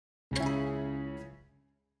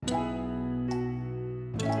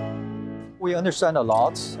We understand a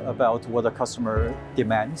lot about what the customer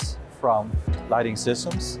demands from lighting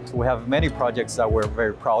systems. We have many projects that we're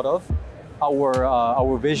very proud of.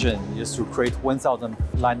 Our vision is to create 1,000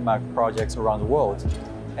 landmark projects around the world.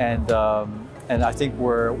 And I think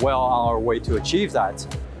we're well on our way to achieve that.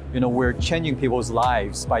 We're changing people's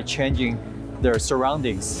lives by changing their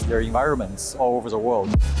surroundings, their environments all over the world.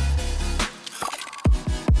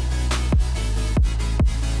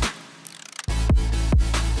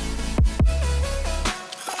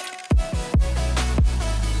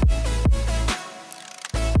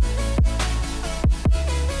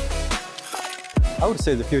 I would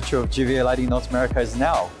say the future of GVA Lighting North America is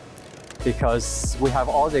now, because we have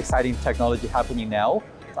all the exciting technology happening now.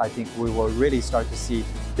 I think we will really start to see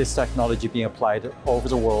this technology being applied all over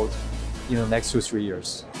the world in the next 2-3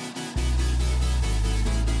 years.